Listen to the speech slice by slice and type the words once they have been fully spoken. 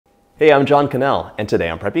Hey, I'm John Cannell, and today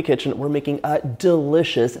on Preppy Kitchen, we're making a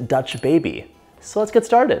delicious Dutch baby. So let's get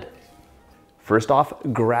started. First off,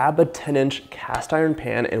 grab a 10-inch cast iron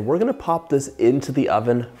pan, and we're gonna pop this into the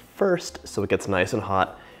oven first so it gets nice and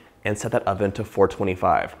hot, and set that oven to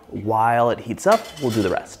 425. While it heats up, we'll do the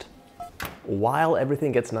rest. While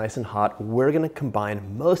everything gets nice and hot, we're gonna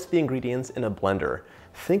combine most of the ingredients in a blender.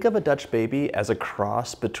 Think of a Dutch baby as a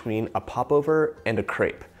cross between a popover and a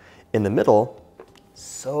crepe. In the middle,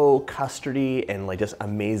 so custardy and just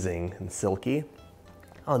amazing and silky.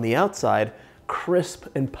 On the outside, crisp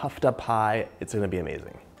and puffed up high, it's gonna be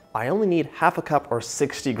amazing. I only need half a cup or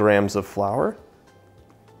 60 grams of flour.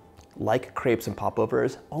 Like crepes and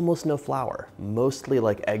popovers, almost no flour. Mostly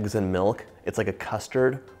like eggs and milk. It's like a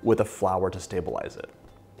custard with a flour to stabilize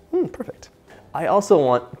it. Perfect. I also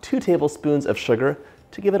want 2 tablespoons of sugar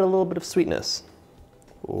to give it a little bit of sweetness.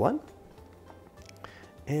 1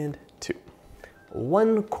 and 2.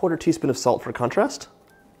 1/4 teaspoon of salt for contrast.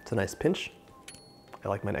 It's a nice pinch. I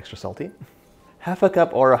like mine extra salty. Half a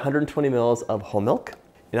cup or 120 mils of whole milk.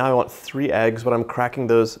 Now I want 3 eggs, but I'm cracking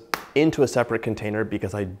those into a separate container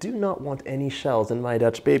because I do not want any shells in my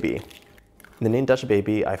Dutch baby. The name Dutch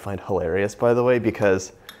baby I find hilarious, by the way,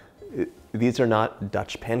 because these are not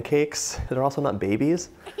Dutch pancakes. They're also not babies.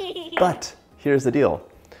 But here's the deal.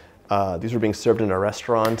 These were being served in a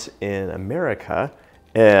restaurant in America,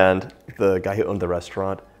 and the guy who owned the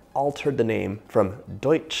restaurant altered the name from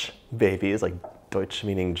Deutsch babies, like Deutsch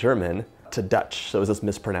meaning German, to Dutch. So it was just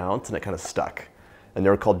mispronounced and it kind of stuck. And they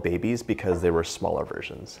were called babies because they were smaller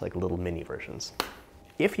versions, like little mini versions.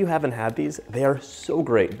 If you haven't had these, they are so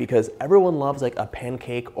great because everyone loves like a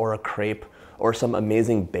pancake or a crepe or some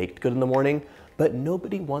amazing baked good in the morning, but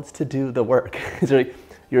nobody wants to do the work.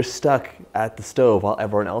 You're stuck at the stove while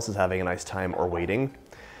everyone else is having a nice time or waiting.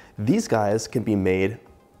 These guys can be made,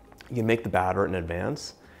 you can make the batter in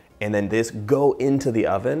advance, and then this go into the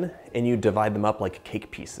oven and you divide them up like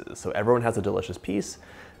cake pieces. So everyone has a delicious piece,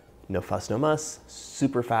 no fuss, no muss,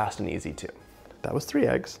 super fast and easy too. That was 3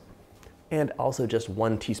 eggs. And also just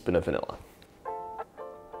 1 teaspoon of vanilla.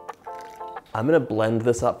 I'm gonna blend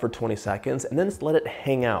this up for 20 seconds and then just let it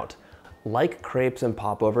hang out. Like crepes and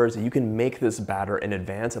popovers, you can make this batter in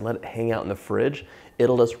advance and let it hang out in the fridge.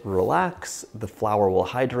 It'll just relax, the flour will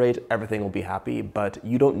hydrate, everything will be happy, but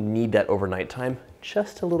you don't need that overnight time.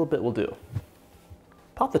 Just a little bit will do.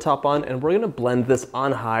 Pop the top on and we're gonna blend this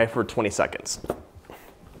on high for 20 seconds.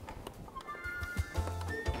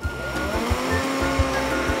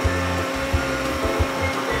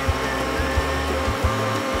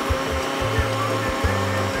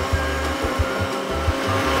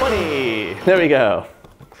 There we go.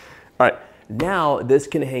 All right, now this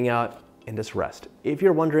can hang out and just rest. If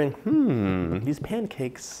you're wondering, these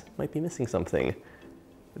pancakes might be missing something,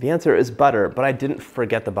 the answer is butter, but I didn't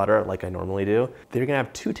forget the butter like I normally do. You're gonna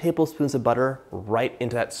have 2 tablespoons of butter right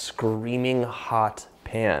into that screaming hot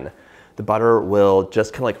pan. The butter will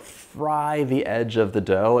just kind of like fry the edge of the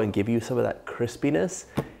dough and give you some of that crispiness,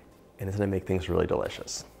 and it's gonna make things really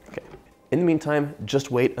delicious. Okay. In the meantime, just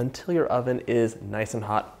wait until your oven is nice and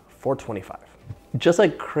hot. 425. Just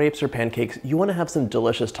like crepes or pancakes, you want to have some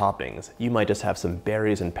delicious toppings. You might just have some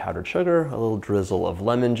berries and powdered sugar, a little drizzle of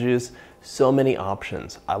lemon juice, so many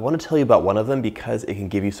options. I want to tell you about one of them because it can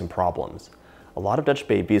give you some problems. A lot of Dutch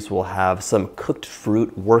babies will have some cooked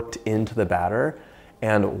fruit worked into the batter,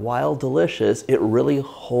 and while delicious, it really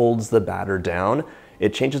holds the batter down.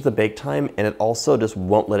 It changes the bake time, and it also just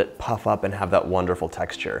won't let it puff up and have that wonderful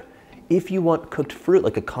texture. If you want cooked fruit,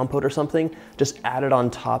 like a compote or something, just add it on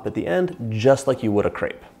top at the end, just like you would a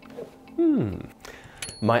crepe.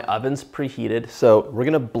 My oven's preheated, so we're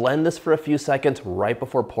gonna blend this for a few seconds right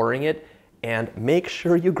before pouring it, and make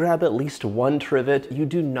sure you grab at least 1 trivet. You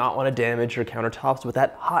do not wanna damage your countertops with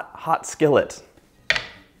that hot skillet.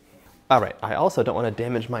 All right, I also don't wanna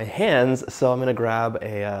damage my hands, so I'm gonna grab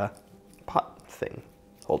a pot thing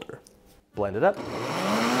holder. Blend it up,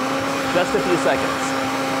 just a few seconds.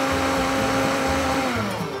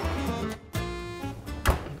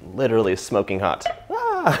 Literally smoking hot.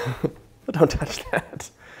 Don't touch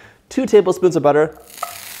that. 2 tablespoons of butter.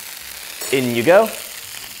 In you go.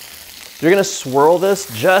 You're gonna swirl this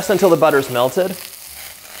just until the butter's melted.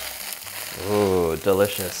 Ooh,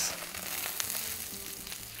 delicious.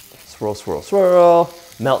 Swirl, swirl, swirl.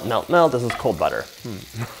 Melt, melt, melt. This is cold butter.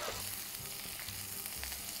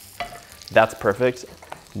 That's perfect.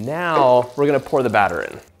 Now we're gonna pour the batter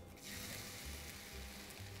in.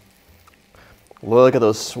 Look at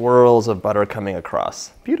those swirls of butter coming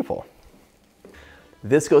across. Beautiful.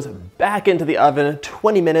 This goes back into the oven,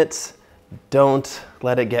 20 minutes. Don't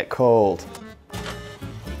let it get cold.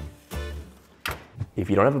 If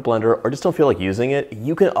you don't have a blender or just don't feel like using it,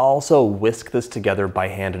 you can also whisk this together by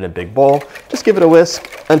hand in a big bowl. Just give it a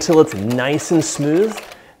whisk until it's nice and smooth.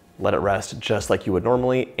 Let it rest just like you would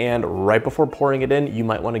normally, and right before pouring it in, you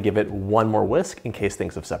might want to give it one more whisk in case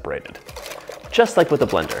things have separated. Just like with the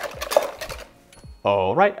blender.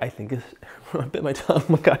 All right, I think it's, I bit my tongue,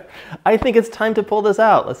 oh my God. I think it's time to pull this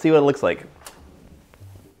out. Let's see what it looks like.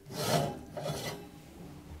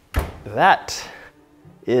 That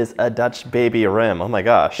is a Dutch baby rim. Oh my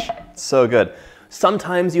gosh, so good.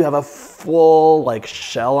 Sometimes you have a full like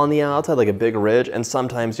shell on the outside, like a big ridge, and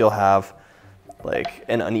sometimes you'll have like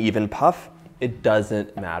an uneven puff. It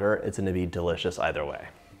doesn't matter, it's gonna be delicious either way.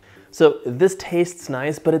 So this tastes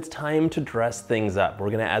nice, but it's time to dress things up.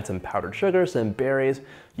 We're gonna add some powdered sugar, some berries.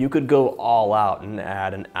 You could go all out and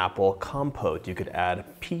add an apple compote. You could add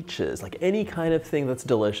peaches, like any kind of thing that's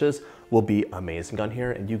delicious will be amazing on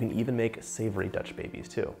here, and you can even make savory Dutch babies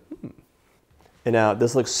too. And now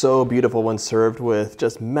this looks so beautiful when served with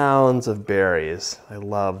just mounds of berries. I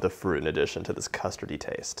love the fruit in addition to this custardy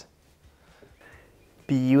taste.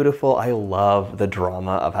 Beautiful. I love the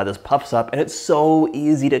drama of how this puffs up, and it's so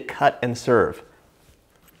easy to cut and serve.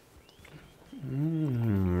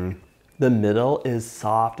 The middle is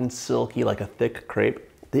soft and silky like a thick crepe.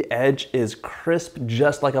 The edge is crisp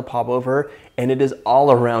just like a popover, and it is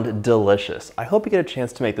all around delicious. I hope you get a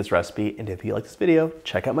chance to make this recipe, and if you like this video,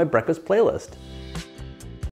 check out my breakfast playlist.